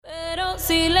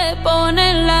si le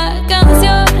ponen la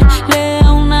canción, le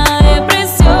da una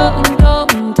depresión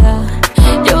tonta.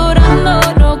 Llorando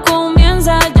no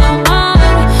comienza a llamar,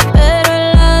 pero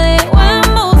él la dejó en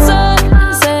buzón.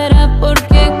 Será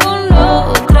porque con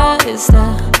otra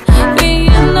está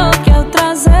fingiendo que a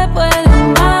otra se puede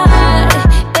amar.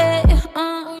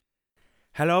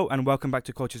 Hello and welcome back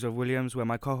to Cultures of Williams, where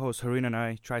my co-host Haroon and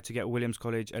I try to get Williams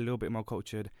College a little bit more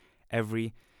cultured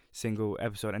every single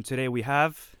episode. And today we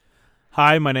have...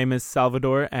 Hi, my name is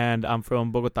Salvador and I'm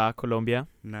from Bogota, Colombia.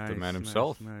 Nice, the man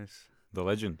himself, nice. the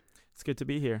legend. It's good to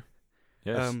be here.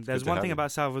 Yes, There's one thing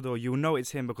about Salvador, you'll know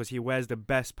it's him because he wears the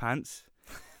best pants.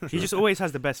 He just always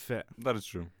has the best fit. That is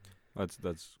true.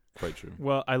 That's quite true.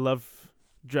 Well, I love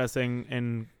dressing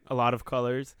in a lot of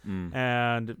colors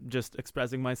and just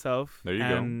expressing myself. There you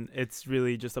and it's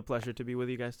really just a pleasure to be with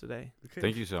you guys today. Okay.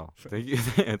 Thank you, Sal. Thank you.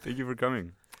 Thank you for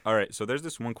coming. All right, so there's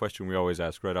this one question we always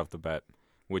ask right off the bat,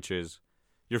 which is,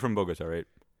 you're from Bogota, right?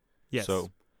 Yes.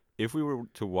 So if we were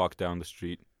to walk down the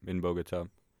street in Bogota,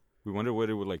 we wonder what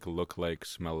it would look like,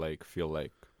 smell like, feel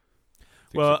like.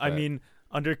 Well, like I that. mean,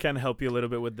 Under can help you a little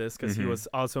bit with this because he Mhm. was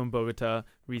also in Bogota That's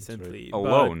recently. right.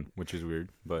 Alone, which is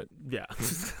weird, but But, yeah.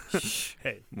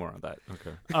 Hey. more on that.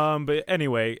 Okay. But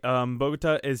anyway,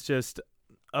 Bogota is just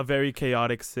a very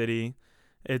chaotic city.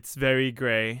 It's very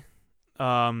gray.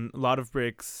 A lot of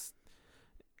bricks,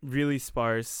 really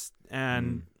sparse,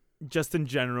 and just in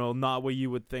general, not what you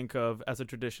would think of as a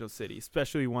traditional city,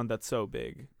 especially one that's so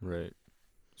big. Right.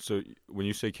 So when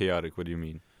you say chaotic, what do you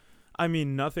mean? I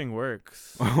mean, nothing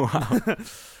works. Wow.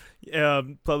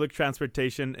 Public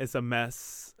transportation is a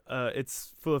mess.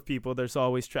 It's full of people. There's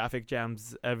always traffic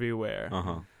jams everywhere.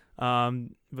 Uh-huh.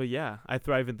 But yeah, I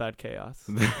thrive in that chaos.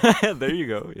 There you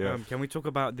go. Yeah. Can we talk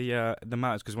about the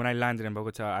mountains? Because when I landed in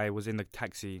Bogota, I was in the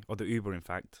taxi, or the Uber in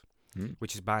fact,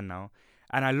 which is banned now.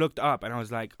 And I looked up and I was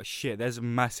like, oh, shit, there's a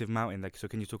massive mountain there. So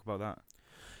can you talk about that?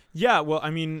 Yeah, well, I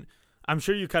mean, I'm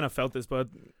sure you kind of felt this, but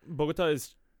Bogota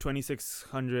is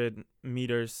 2,600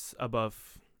 meters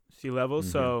above sea level.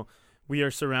 So we are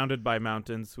surrounded by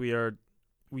mountains. We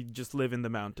just live in the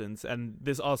mountains. And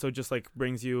this also just like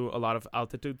brings you a lot of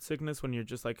altitude sickness when you're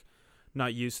just like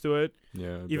not used to it.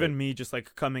 Yeah. Even me just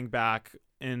like coming back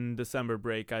in December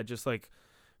break, I just like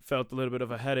felt a little bit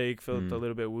of a headache, felt a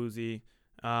little bit woozy.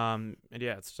 And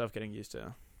yeah, it's tough getting used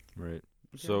to. Right.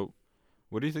 So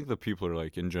what do you think the people are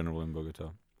like in general in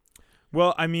Bogota?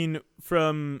 Well, I mean,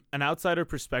 from an outsider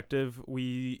perspective,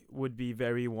 we would be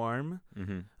very warm.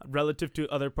 Relative to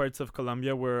other parts of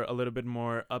Colombia, we're a little bit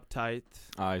more uptight.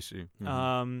 I see.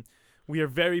 We are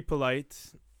very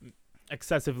polite,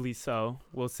 excessively so.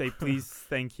 We'll say please,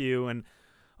 thank you, and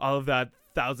all of that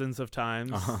thousands of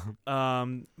times.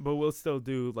 But we'll still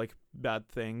do like bad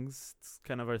things. It's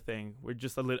kind of our thing. We're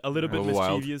just a little bit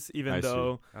mischievous, even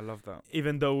though I love that.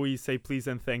 Even though we say please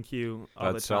and thank you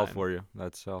all That's the time. Sal for you.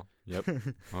 That's Sal. Yep.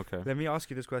 Okay. Let me ask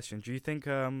you this question. Do you think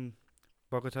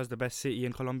Bogota is the best city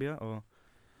in Colombia? Or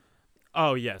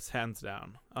Oh, yes, hands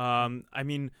down. I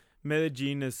mean,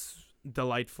 Medellin is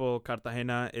delightful.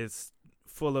 Cartagena is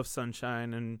full of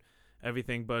sunshine and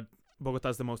everything, but Bogota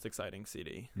is the most exciting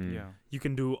city. Yeah. You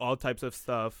can do all types of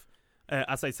stuff.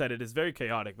 As I said, it is very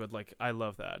chaotic, but like I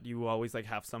love that. You always like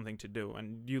have something to do,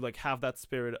 and you like have that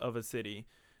spirit of a city,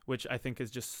 which I think is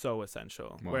just so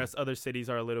essential. Wow. Whereas other cities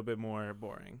are a little bit more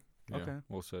boring. Yeah, Okay.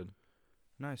 well said.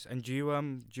 Nice. And do you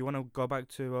want to go back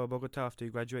to Bogota after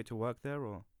you graduate to work there,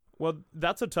 or? Well,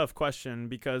 that's a tough question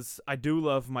because I do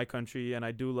love my country and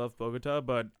I do love Bogota,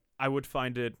 but I would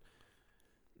find it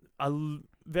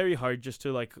very hard just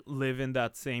to like live in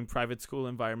that same private school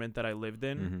environment that I lived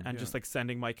in and just like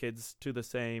sending my kids to the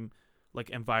same like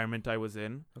environment I was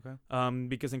in. Okay.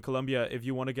 Because in Colombia, if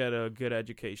you want to get a good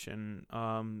education,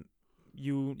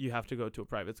 you have to go to a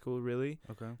private school really.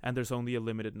 Okay. And there's only a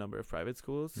limited number of private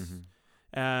schools.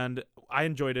 And I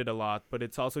enjoyed it a lot, but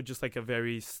it's also just like a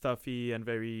very stuffy and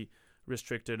very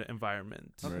restricted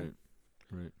environment. Okay.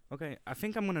 Right. Okay, I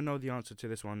think I'm gonna know the answer to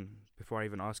this one before I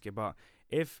even ask you. But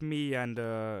if me and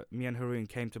Haroon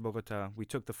came to Bogota, we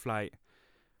took the flight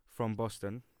from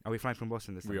Boston. Are we flying from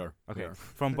Boston this time? We are. Okay, We are.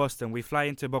 from Boston, we fly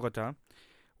into Bogota.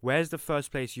 Where's the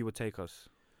first place you would take us?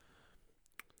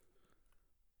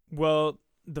 Well,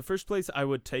 the first place I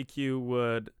would take you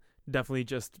would definitely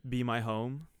just be my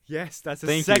home. Yes, that's the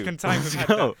Thank you. second time we've had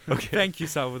that. Oh, okay. Thank you,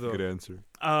 Salvador. Good answer.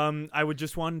 I would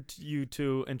just want you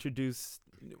to introduce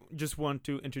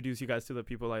you guys to the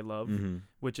people I love,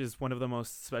 which is one of the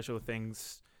most special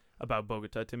things about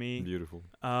Bogota to me. Beautiful.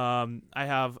 I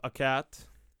have a cat.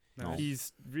 Nice.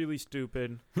 He's really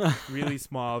stupid, really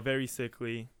small, very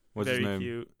sickly, What's very his name?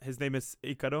 cute. His name is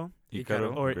Icaro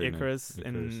Icaro. or Great name. Icarus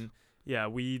in Yeah,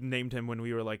 we named him when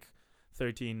we were like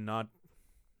 13. Not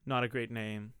a great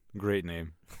name. Great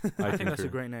name. I think that's a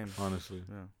great name. Honestly.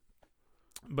 Yeah.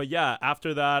 But yeah,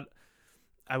 after that,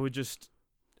 I would just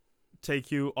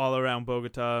take you all around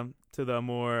Bogota to the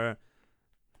more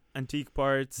antique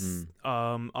parts.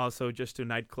 Also just to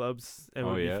nightclubs. It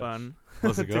would be fun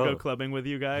Let's to go. go clubbing with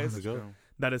you guys. Let's go.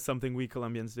 That is something we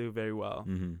Colombians do very well.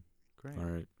 Mm-hmm. Great. All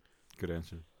right. Good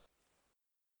answer.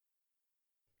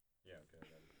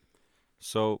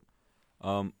 So,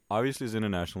 obviously as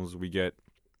internationals, we get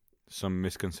some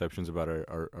misconceptions about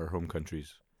our home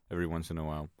countries every once in a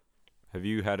while. Have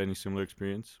you had any similar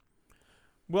experience?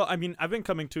 Well, I mean, I've been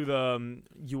coming to the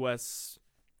U.S.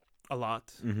 a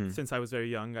lot Mm-hmm. since I was very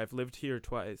young. I've lived here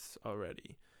twice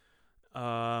already,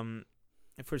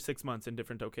 for 6 months in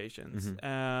different locations. Mhm.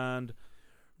 And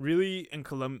really, in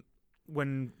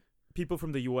when people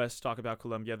from the U.S. talk about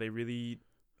Colombia, they really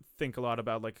think a lot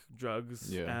about like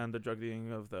drugs Yeah. and the drug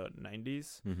dealing of the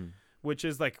 90s, Mm-hmm. which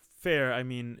is like fair. I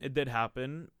mean, it did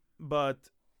happen, but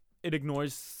it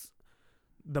ignores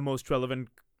the most relevant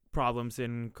problems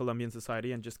in Colombian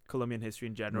society and just Colombian history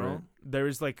in general. Right. There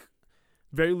is like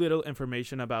very little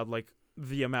information about like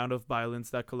the amount of violence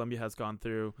that Colombia has gone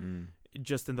through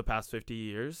just in the past 50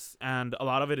 years, and a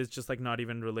lot of it is just like not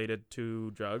even related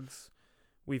to drugs.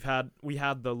 We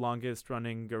had the longest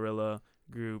running guerrilla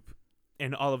group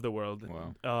in all of the world.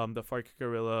 Wow. The FARC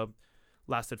guerrilla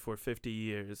lasted for 50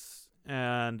 years,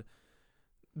 and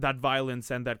that violence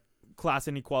and that class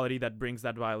inequality that brings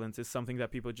that violence is something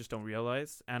that people just don't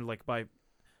realize. And like by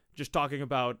just talking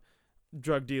about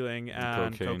drug dealing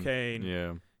and cocaine,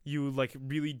 Yeah. you like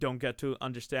really don't get to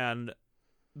understand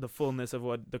the fullness of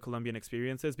what the Colombian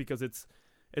experience is, because it's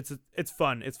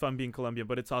fun. It's fun being Colombian,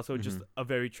 but it's also just Mhm. a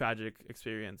very tragic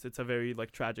experience. It's a very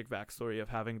like tragic backstory of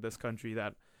having this country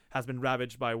that has been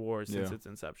ravaged by war since Yeah. its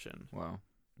inception. Wow.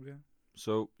 Yeah.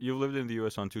 So you've lived in the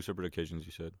U.S. on 2 separate occasions,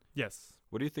 you said. Yes.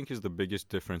 What do you think is the biggest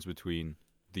difference between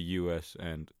the U.S.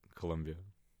 and Colombia?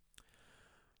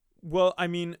 Well, I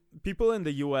mean, people in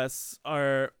the U.S.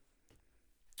 are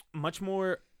much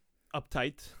more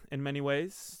uptight in many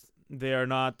ways. They are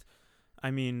not.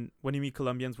 I mean, when you meet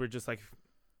Colombians, we're just like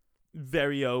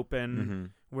very open.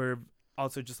 Mm-hmm. We're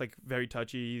also just like very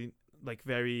touchy, like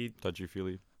very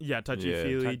Touchy-feely.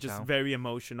 touchy-feely, Tight just down. very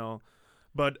emotional.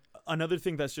 But another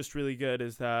thing that's just really good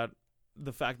is that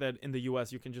the fact that in the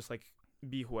U.S. you can just like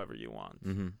be whoever you want,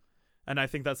 Mm-hmm. and I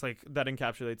think that's like that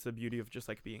encapsulates the beauty of just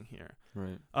like being here.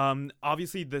 Right.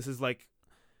 Obviously this is like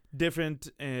different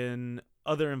in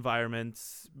other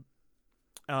environments,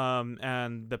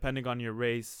 and depending on your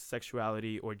race,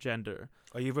 sexuality, or gender.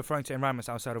 Are you referring to environments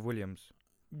outside of Williams?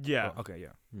 Yeah. Oh, okay,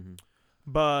 yeah. Mm-hmm.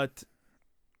 But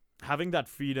having that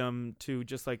freedom to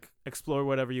just like explore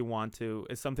whatever you want to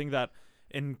is something that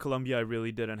in Colombia I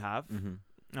really didn't have.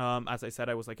 Mm-hmm. As I said,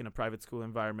 I was like in a private school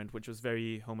environment, which was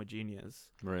very homogeneous.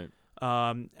 Right.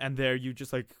 And there you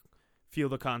just like feel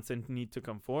the constant need to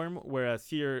conform. Whereas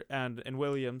here and in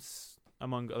Williams,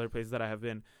 among other places that I have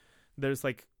been, there's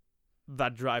like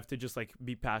that drive to just like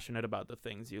be passionate about the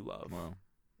things you love. Wow.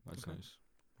 That's Okay. nice.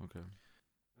 Okay.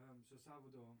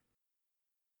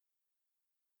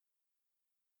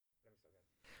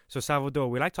 So Salvador,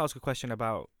 we like to ask a question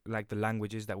about like the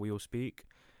languages that we all speak.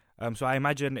 So I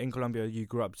imagine in Colombia you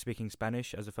grew up speaking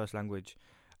Spanish as a first language,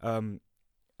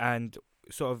 and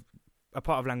sort of a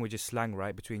part of language is slang,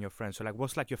 right, between your friends. So like,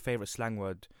 what's like your favorite slang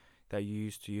word that you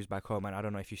used to use back home? And I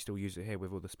don't know if you still use it here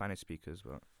with all the Spanish speakers,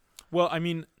 but Well, I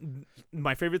mean,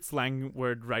 my favorite slang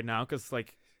word right now, because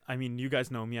like, I mean, you guys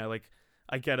know me.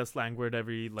 I get a slang word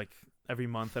every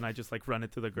month, and I just like run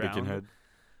it to the ground. Bacon head.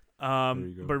 There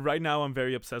you go. But right now I'm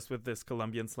very obsessed with this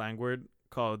Colombian slang word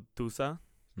called tusa.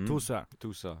 Tusa.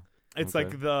 Tusa. It's Okay.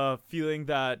 like the feeling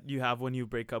that you have when you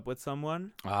break up with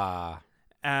someone. Ah.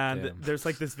 And Damn. there's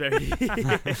like this very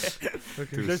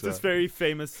there's this very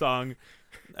famous song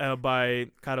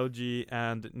by Karol G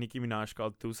and Nicki Minaj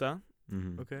called Tusa,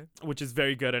 Mm-hmm. Okay. which is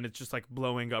very good, and it's just like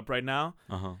blowing up right now.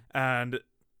 Uh-huh. And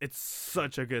it's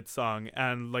such a good song,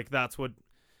 and like that's what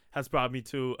has brought me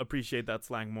to appreciate that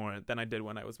slang more than I did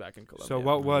when I was back in Colombia. So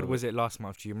what word love was it last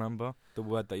month? Do you remember the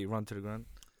word that you run to the ground?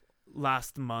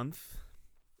 Last month,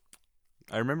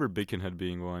 I remember bacon head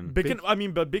being one.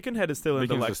 but Bacon Head is still in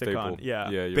the Bacon's a lexicon. staple. Yeah.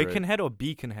 Yeah, you're Bacon right. head or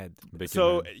beacon head? Bacon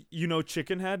So head. you know,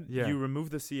 chicken head. Yeah. You remove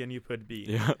the C and you put B.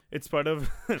 Yeah. It's part of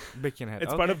Bacon head.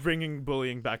 it's part of bringing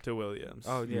bullying back to Williams.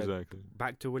 Oh yeah. Exactly.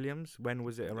 Back to Williams. When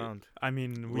was it around? I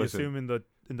mean, we Listen. assume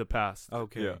in the past.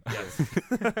 Okay. Yeah.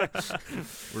 Yes.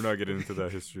 We're not getting into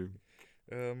that history.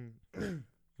 Um,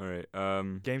 All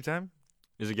right. game time.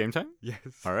 Is it game time? Yes.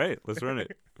 All right. Let's run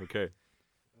it. Okay.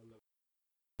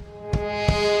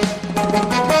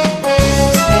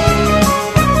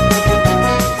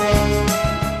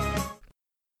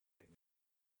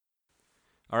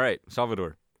 All right,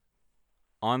 Salvador.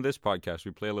 On this podcast,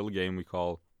 we play a little game we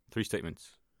call 3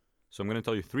 statements. So I'm going to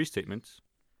tell you 3 statements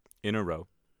in a row.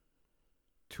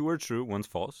 2 are true, 1's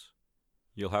false.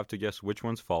 You'll have to guess which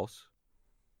one's false.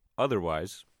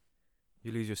 Otherwise,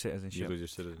 You lose your you citizenship. lose your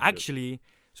citizenship. Actually,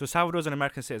 so Salvador's an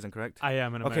American citizen, correct? I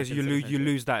am an American Okay, so you citizen.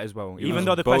 lose that as well. You Even lose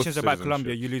though the both question's about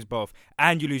Colombia, citizenships. you lose both,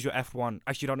 and you lose your F1.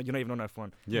 Actually, you're not even on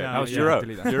F1. yeah, No, no, yeah. you're out.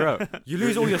 Delete that. You're out. You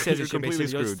lose all your You're citizenship. completely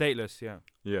Basically, you're screwed. stateless. Yeah.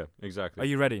 Yeah, exactly. Are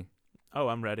you ready? Oh,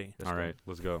 I'm ready. Let's All go. right,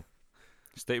 let's go.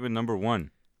 Statement number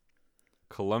 1.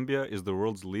 Colombia is the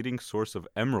world's leading source of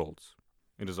emeralds.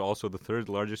 It is also the 3rd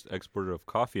largest exporter of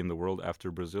coffee in the world after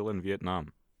Brazil and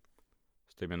Vietnam.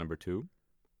 Statement number 2.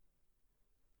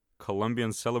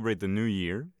 Colombians celebrate the new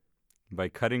year by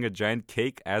cutting a giant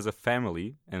cake as a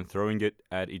family and throwing it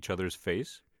at each other's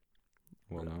face.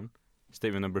 Well done.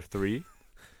 Statement number 3.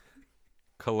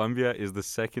 Colombia is the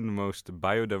 2nd most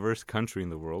biodiverse country in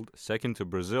the world, second to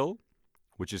Brazil,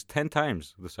 which is 10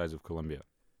 times the size of Colombia.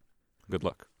 Good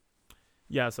luck.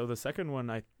 Yeah, so the second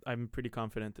one, I'm pretty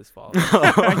confident is false. All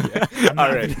right.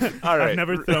 All right. I've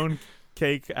never thrown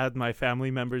cake at my family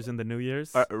members in the New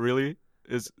Year's. Really?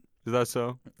 Is that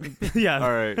so? Yeah.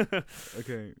 All right.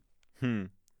 Okay.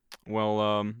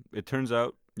 Well, it turns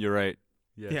out you're right.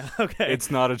 Yes. Yeah, okay. It's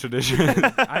not a tradition.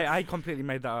 I completely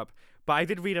made that up. But I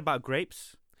did read about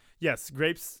grapes. Yes,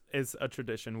 grapes is a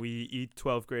tradition. We eat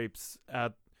 12 grapes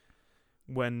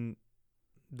when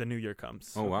the New Year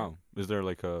comes. Oh wow. Is there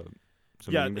like a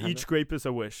some Yeah, meaning behind each that? grape is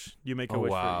a wish. You make a Oh,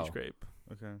 wish wow. for each grape.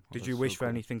 Okay. Oh, Did you that's wish so for cool.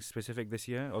 anything specific this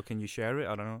year, or can you share it?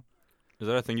 I don't know. Is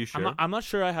that a thing you share? I'm not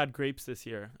sure I had grapes this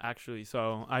year, actually.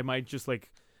 So I might just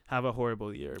have a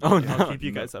horrible year. Oh, but no, I'll keep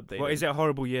you no. guys updated. Well, is it a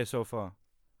horrible year so far?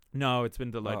 No, it's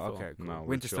been delightful. Oh, okay. Cool. No, we're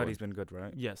Winter chilling. study's been good,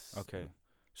 right? Yes. Okay.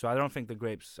 So I don't think the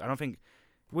grapes. I don't think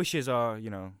wishes are.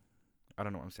 I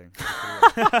don't know what I'm saying.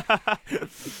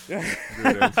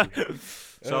 Good answer.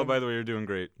 Sal, by the way, you're doing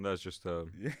great. That's just yeah.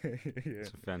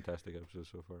 it's a fantastic episode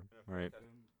so far. All right.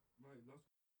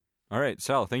 All right,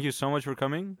 Sal, thank you so much for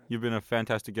coming. You've been a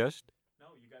fantastic guest. No,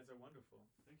 you guys are wonderful.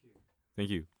 Thank you. Thank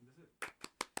you.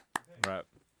 All right.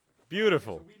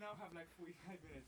 Beautiful. we now have like 45 minutes.